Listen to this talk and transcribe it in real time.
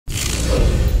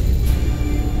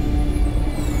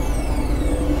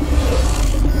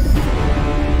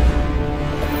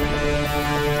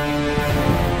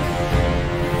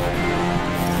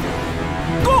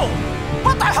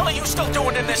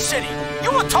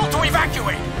told to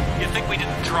evacuate! You think we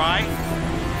didn't try?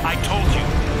 I told you,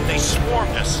 they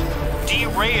swarmed us.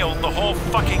 Derailed the whole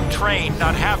fucking train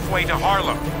not halfway to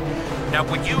Harlem. Now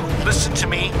would you listen to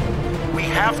me? We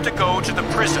have to go to the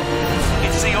Prism.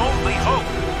 It's the only hope.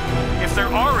 If there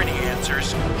are any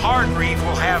answers, Hargreave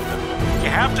will have them. You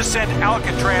have to send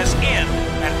Alcatraz in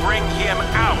and bring him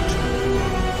out.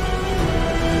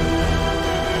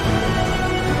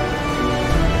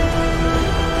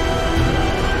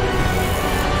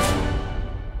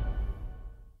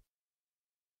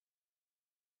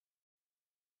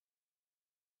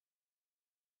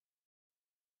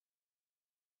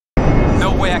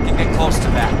 No way I can get close to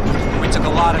that. We took a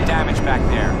lot of damage back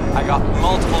there. I got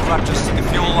multiple ruptures to the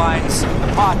fuel lines,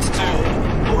 the pods too.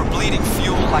 We're bleeding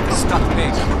fuel like a stuck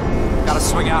pig. Gotta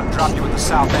swing out and drop you at the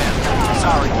south end.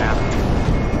 Sorry, man.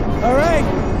 Alright,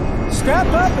 strap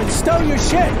up and stow your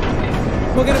shit.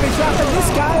 We're gonna be dropping this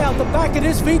guy out the back of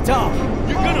this VTOL.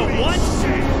 You're gonna what?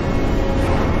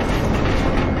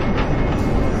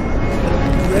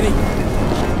 Ready?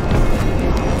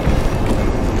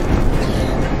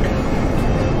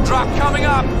 Drop coming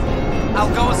up.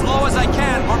 I'll go as low as I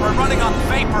can, but we're running on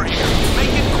vapor here.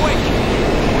 Make it quick.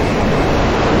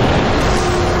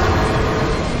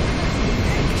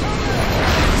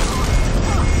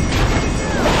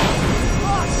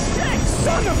 Oh, shit!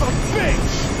 Son of a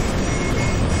bitch!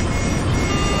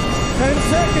 10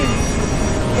 seconds.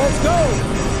 Let's go.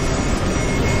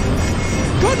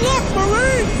 Good luck,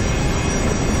 Marine!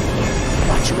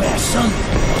 Watch your ass, son.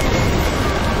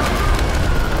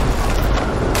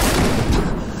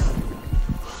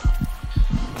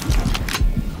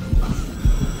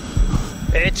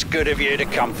 It's good of you to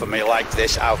come for me like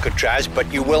this, Alcatraz,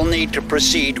 but you will need to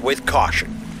proceed with caution.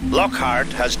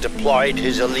 Lockhart has deployed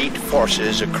his elite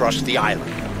forces across the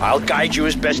island. I'll guide you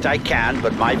as best I can,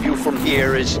 but my view from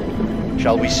here is,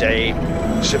 shall we say,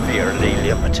 severely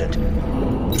limited.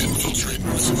 Infiltrate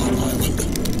Roosevelt Island.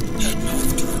 Head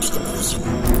north towards the Prism.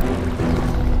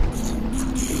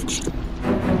 Engaged.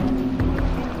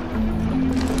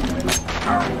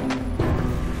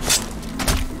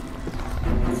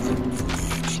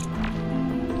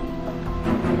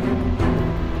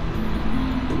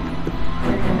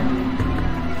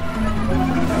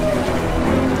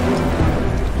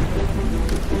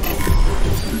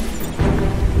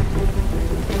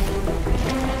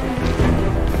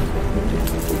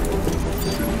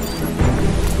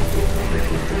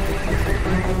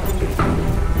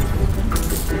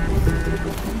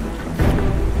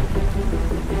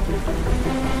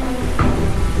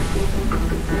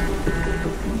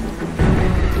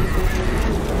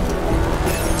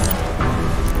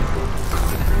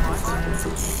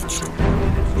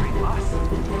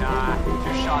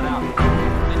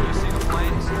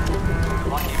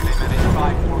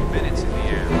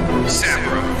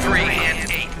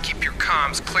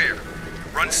 Clear.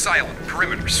 Run silent.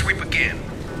 Perimeter. Sweep again.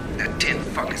 That tin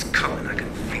fuck is coming. I can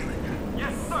feel it.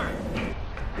 Yes, sir.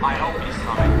 I hope he's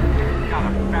coming. Got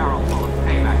a barrel full of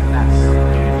payback for that son of a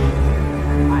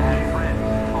bitch. I had friends in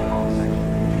the Cobalt section.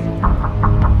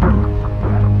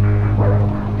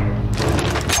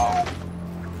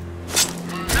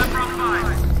 Saffron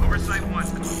 5. Oversight 1.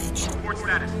 Report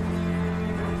status.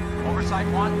 Oversight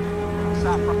 1.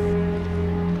 Saffron.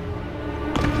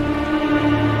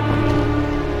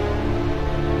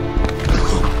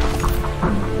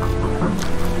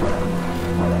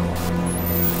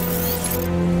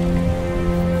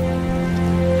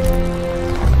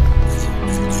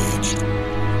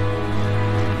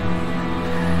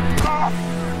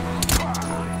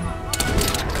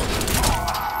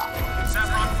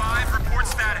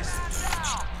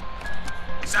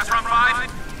 Saffron 5,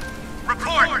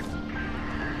 report!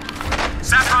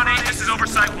 Saffron 8, this is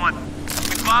Oversight 1.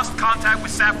 We've lost contact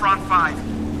with Saffron 5.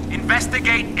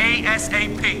 Investigate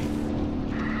ASAP.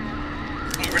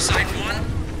 Oversight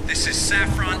 1, this is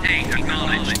Saffron 8,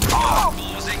 acknowledged.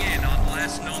 Closing in on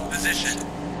last known position.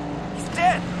 He's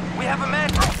dead! We have a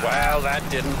man! Well, that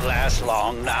didn't last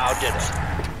long now, did it?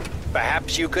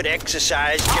 Perhaps you could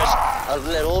exercise just a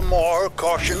little more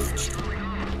caution?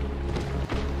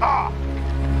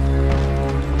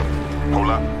 Hold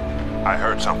up. I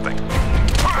heard something.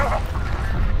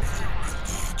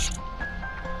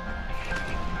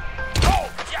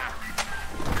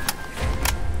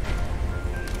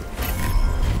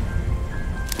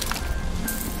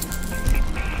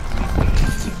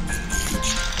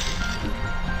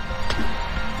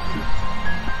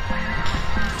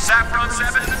 Saffron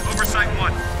 7, Oversight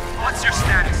 1. What's your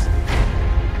status?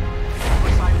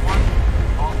 Oversight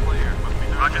 1, all clear.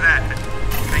 Roger that.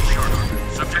 Stay sharp.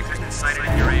 Subject has been sighted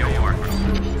in your AOR.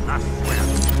 I swear,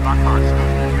 Lockhart's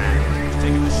man. He's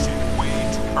taking the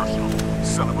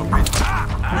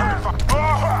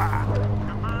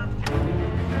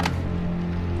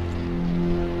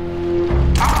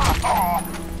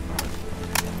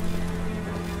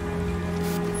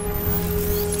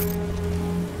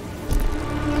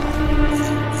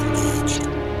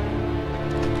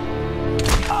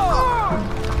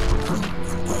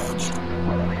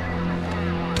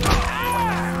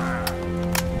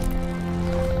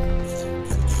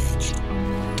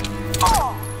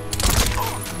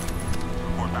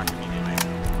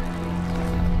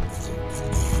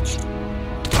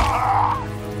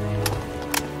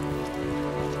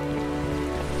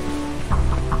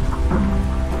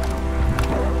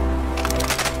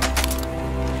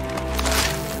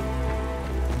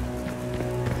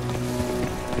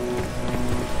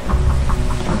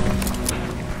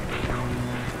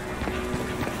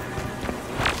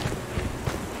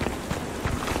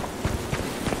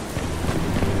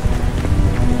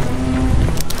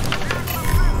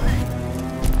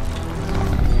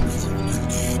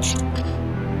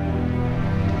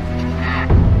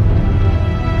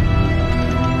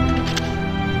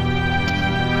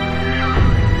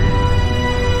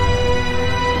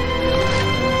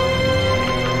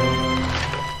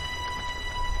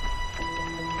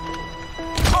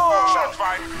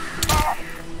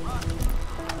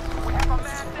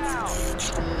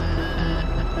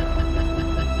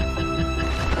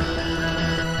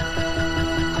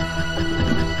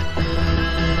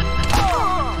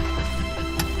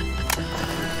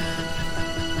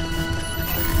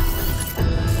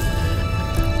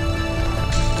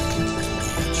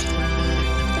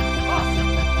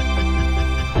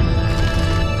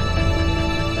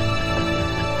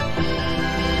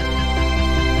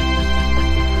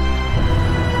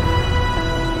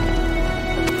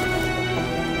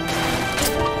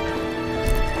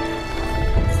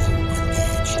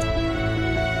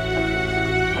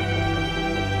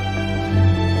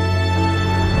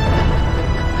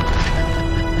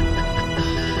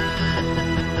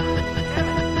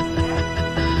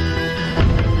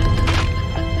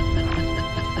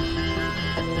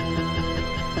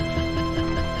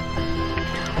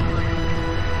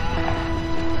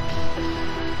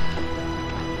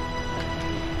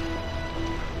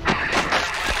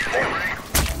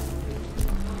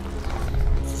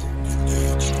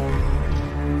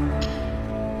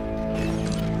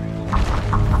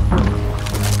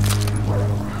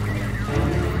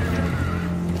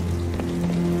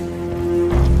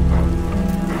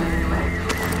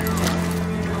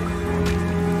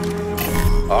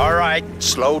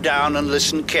Slow down and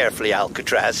listen carefully,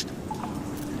 Alcatraz.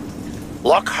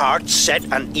 Lockhart set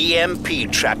an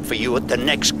EMP trap for you at the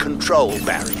next control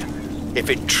barrier. If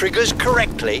it triggers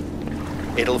correctly,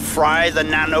 it'll fry the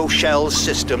nanoshell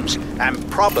systems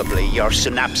and probably your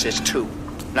synapses too.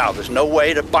 Now, there's no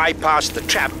way to bypass the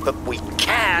trap, but we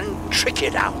can trick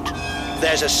it out.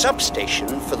 There's a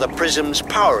substation for the Prism's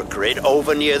power grid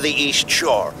over near the east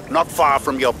shore, not far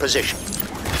from your position.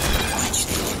 Reach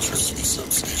the electricity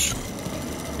substation.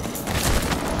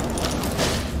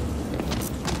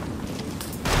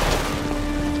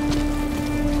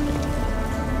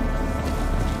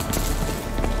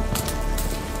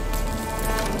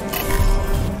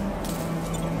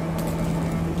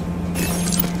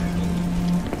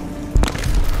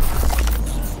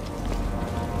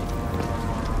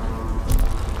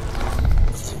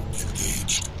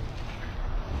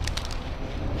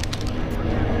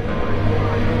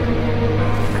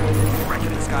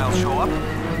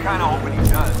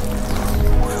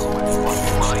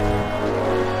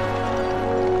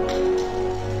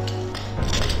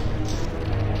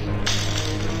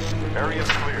 Area's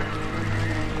clear.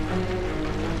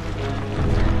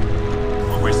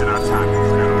 We're wasting our time in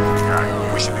this little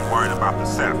guy. We should be worrying about the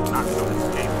Ceph, not so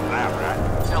this game lab,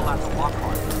 right? Tell that to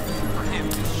Lockhart. For him,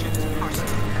 this shit is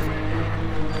personal.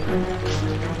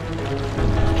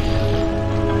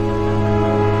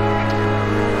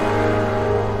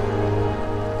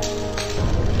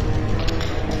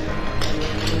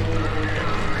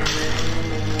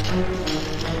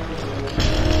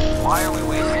 Why are we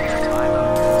wasting our time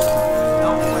out here? No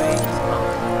way he's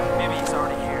coming. Maybe he's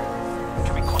already here.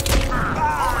 Can we call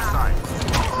Oversight.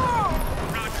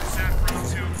 Roger, Saffron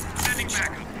 2. Sending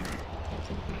backup.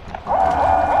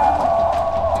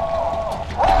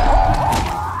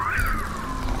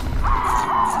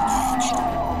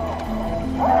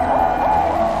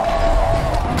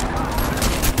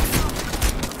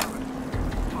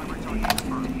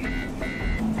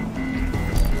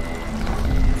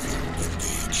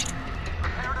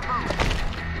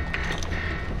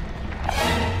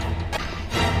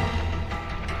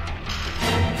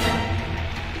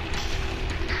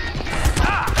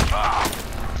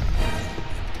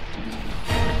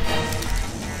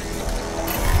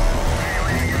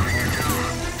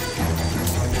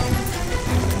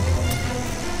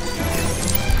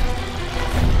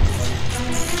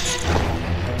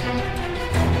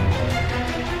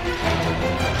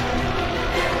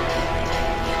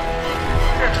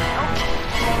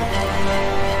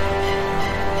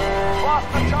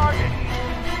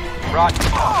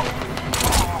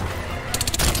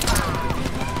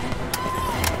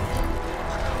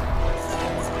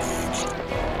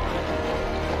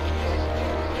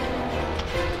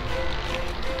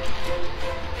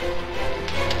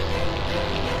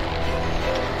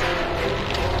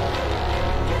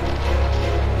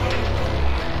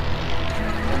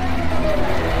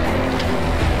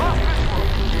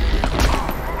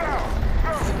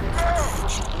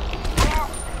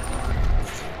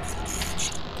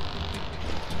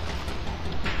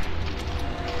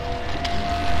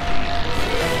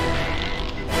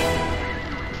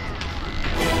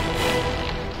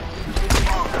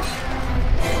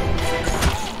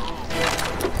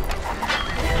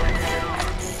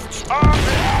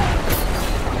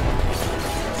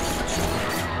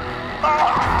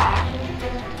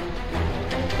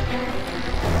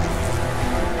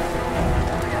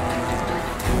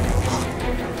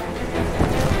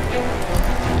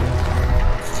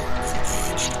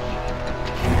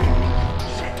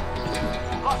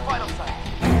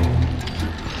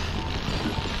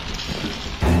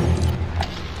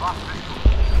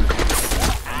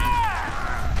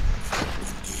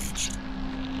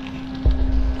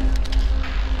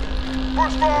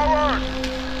 Push forward!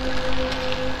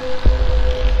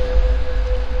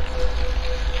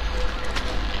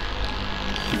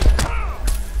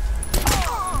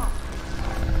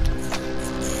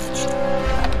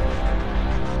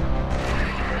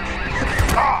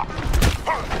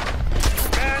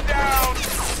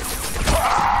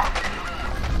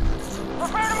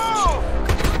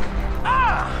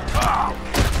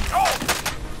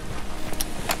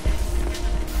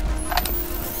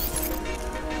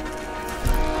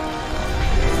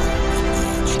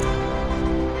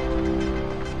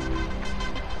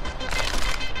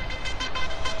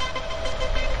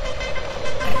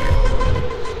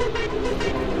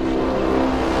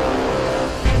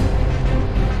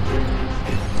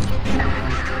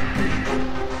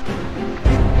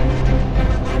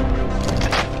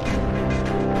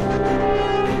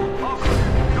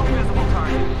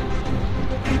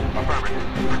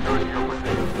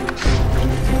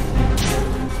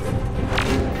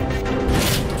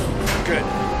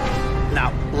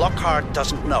 Lockhart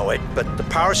doesn't know it, but the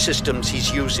power systems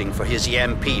he's using for his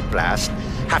EMP blast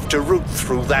have to route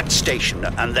through that station,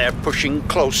 and they're pushing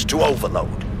close to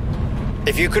overload.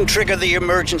 If you can trigger the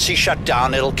emergency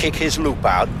shutdown, it'll kick his loop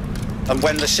out, and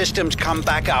when the systems come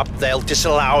back up, they'll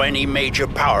disallow any major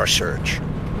power surge.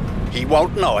 He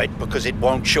won't know it because it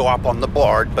won't show up on the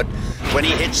board, but when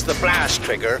he hits the blast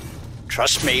trigger,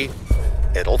 trust me,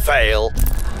 it'll fail.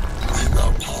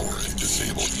 Reroute power and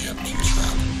disable EMP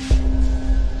trap.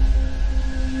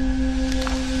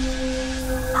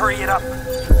 Hurry it up.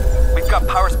 We've got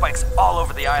power spikes all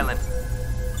over the island.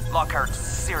 Lockhart's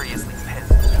seriously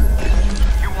pissed.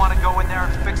 If you want to go in there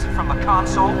and fix it from the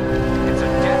console, it's a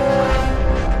death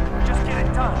trap. Just get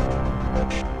it done.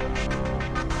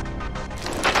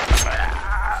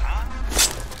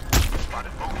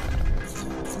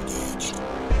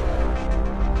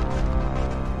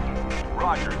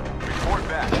 Roger. Report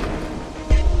back.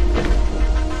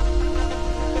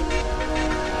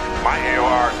 My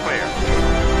AOR is clear.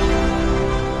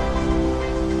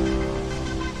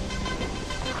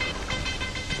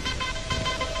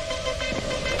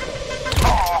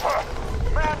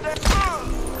 Man down!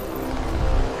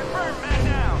 Confirm, man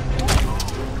down!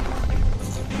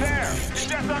 There! Get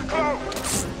death on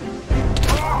close!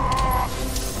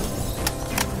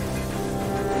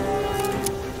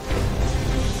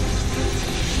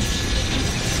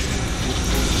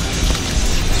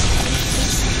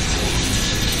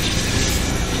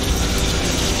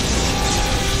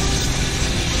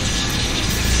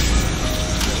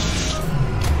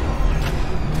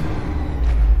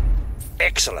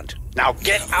 Excellent. Now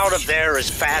get out of there as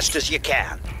fast as you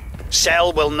can.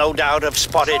 Cell will no doubt have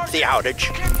spotted the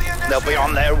outage. They'll be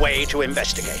on their way to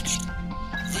investigate.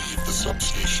 Leave the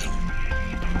substation.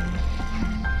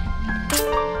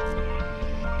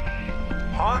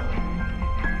 Huh?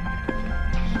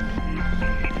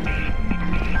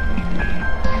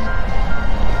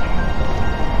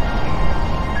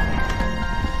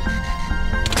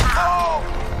 Oh!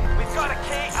 We've got a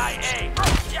KIA!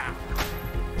 Yeah!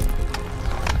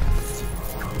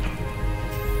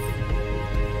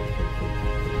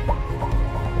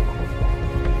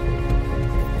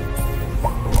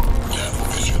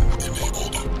 Nanovision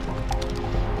enabled.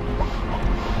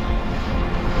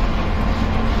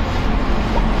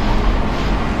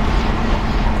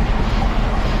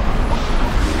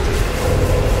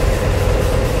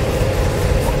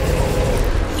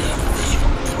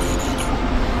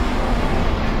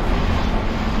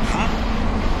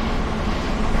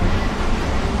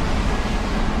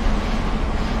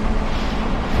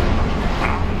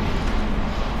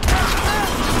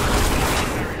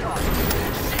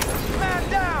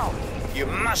 You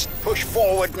must push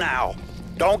forward now.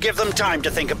 Don't give them time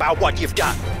to think about what you've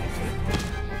done.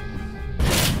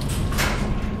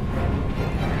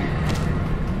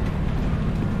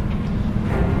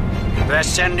 They're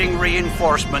sending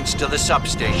reinforcements to the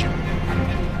substation.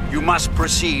 You must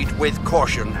proceed with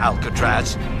caution,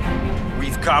 Alcatraz.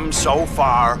 We've come so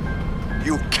far.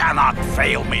 You cannot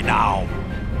fail me now.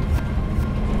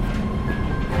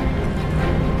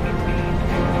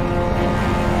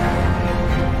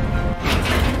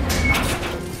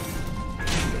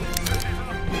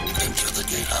 Enter the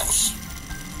gatehouse.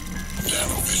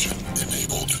 Nanovision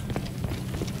enabled.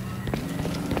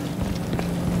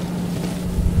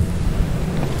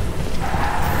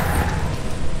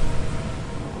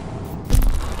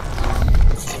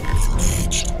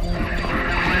 Engaged.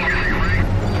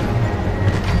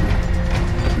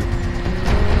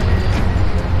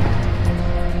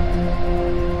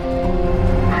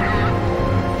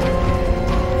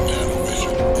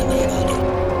 Nanovision enabled.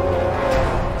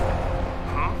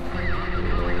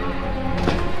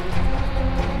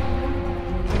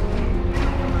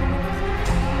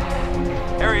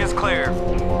 Area's clear.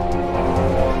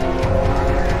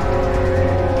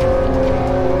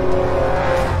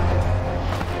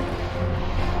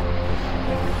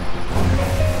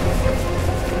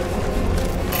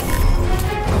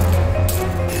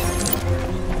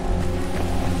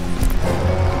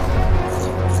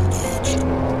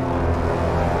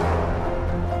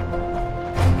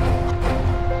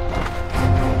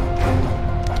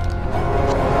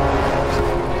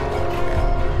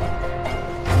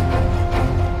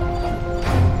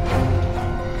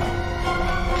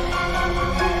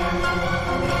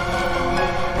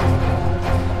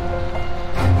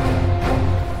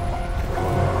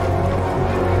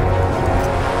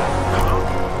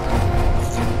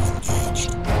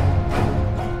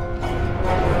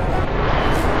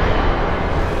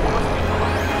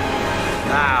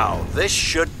 Now, this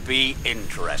should be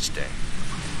interesting.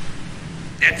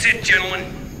 That's it,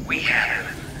 gentlemen. We have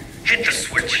him. Hit the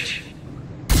switch.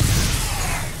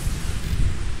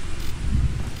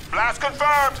 Last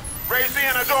confirmed. Raise the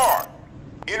inner door.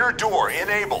 Inner door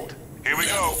enabled. Here we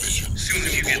go. Soon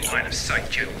as you get line of sight,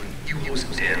 gentlemen, you lose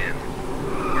them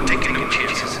down. We're taking no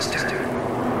chances this time.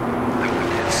 I want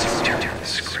that soldier to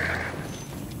scrap.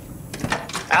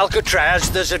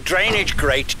 Alcatraz, there's a drainage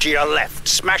grate to your left.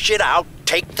 Smash it out,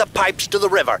 take the pipes to the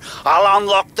river. I'll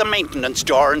unlock the maintenance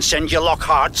door and send you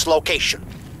Lockhart's location.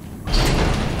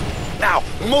 Now,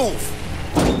 move!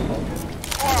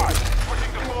 Squad,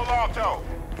 pushing to full auto.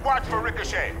 Watch for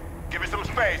ricochet. Give it some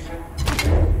space.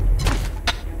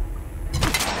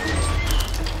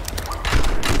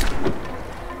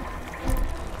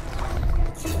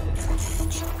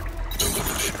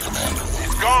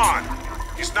 He's gone.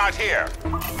 He's not here.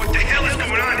 What the hell is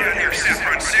going on down here,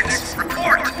 Ceph 6?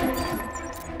 Report!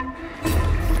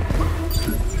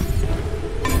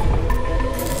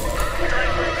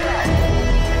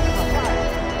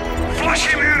 Flush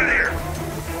him out of there!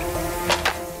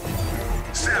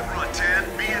 Ceph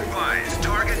 10, be advised.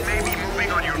 Target may be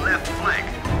moving on your left flank.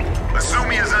 Assume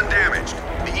he is undamaged.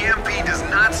 The EMP does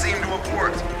not seem to have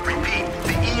worked. Repeat,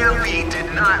 the EMP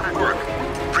did not work.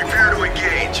 Prepare to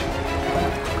engage.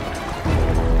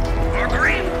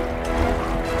 Hargreave!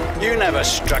 You never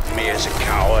struck me as a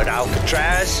coward,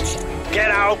 Alcatraz.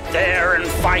 Get out there and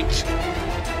fight.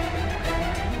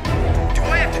 Do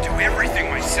I have to do everything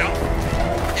myself?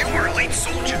 You are elite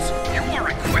soldiers. You are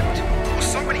equipped. Will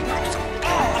somebody grow some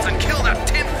balls and kill that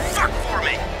tin fuck for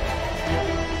me?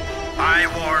 I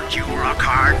warned you,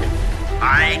 Lockhart.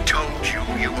 I told you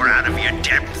you were out of your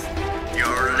depth.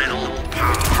 Your little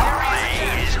power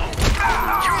play is over.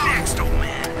 You next, old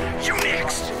man. You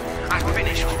next. I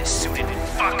finished with this suited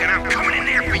fuck and I'm coming in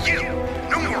there for you.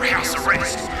 No more house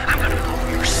arrest. I'm gonna blow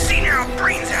your senile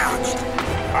brains out.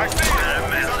 I see you. Better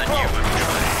men than you and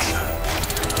Crysis.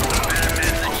 Better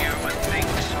men than you and think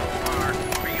so far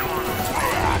beyond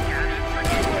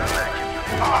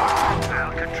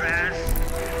Alcatraz.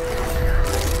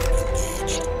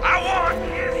 I want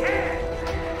his head.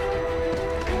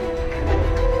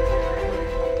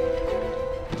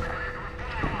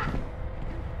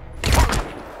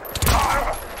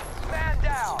 Man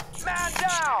down! Man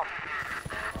down!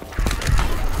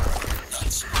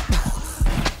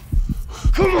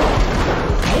 Come on!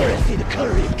 I want to see the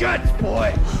color of your guts, boy!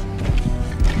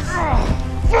 Oh,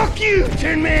 fuck you,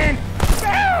 Tin Man!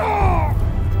 Oh!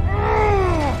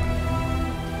 Oh!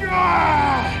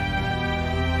 Ah!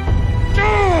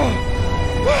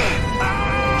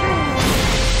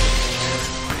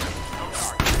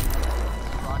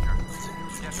 Roger.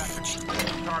 Get back to me.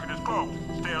 Target is close.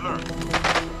 Stay alert.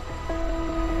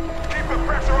 Keep the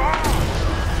pressure on!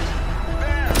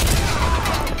 There!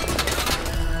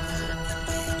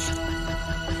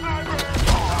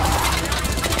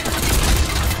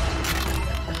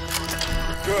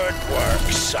 Good work,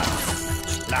 son.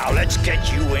 Now let's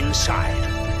get you inside.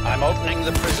 I'm opening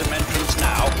the Prism entrance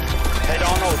now. Head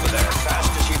on over there as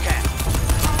fast as you can.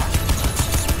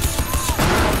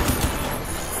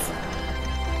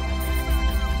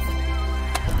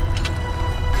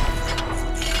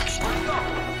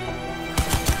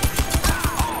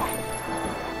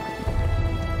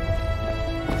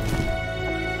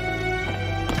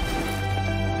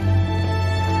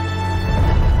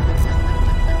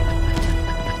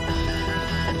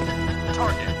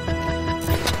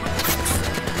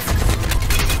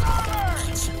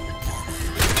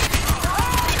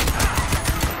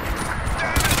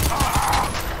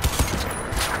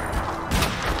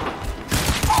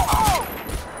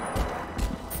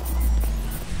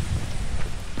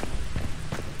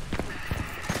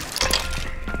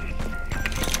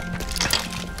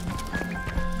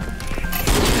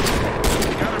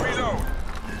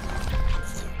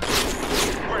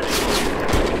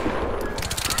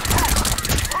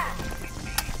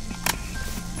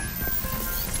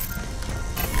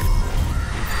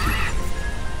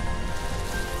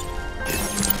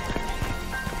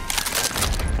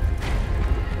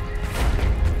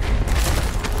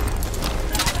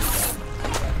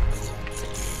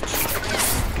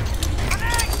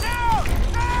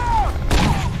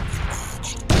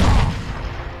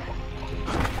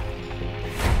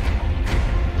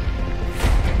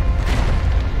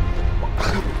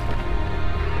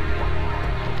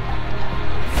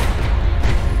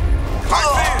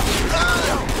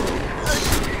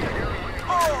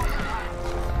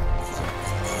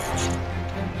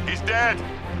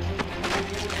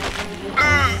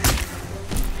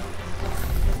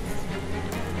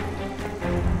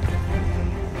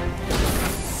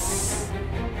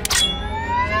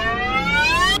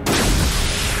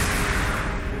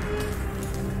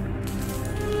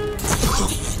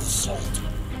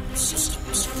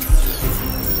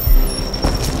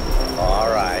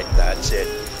 That's it.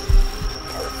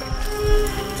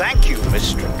 Perfect. Thank you, Miss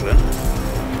Strickland.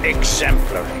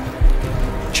 Exemplary.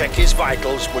 Check his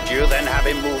vitals, would you? Then have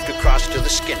him moved across to the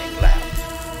skinning lab.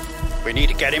 We need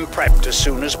to get him prepped as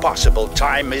soon as possible.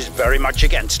 Time is very much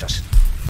against us.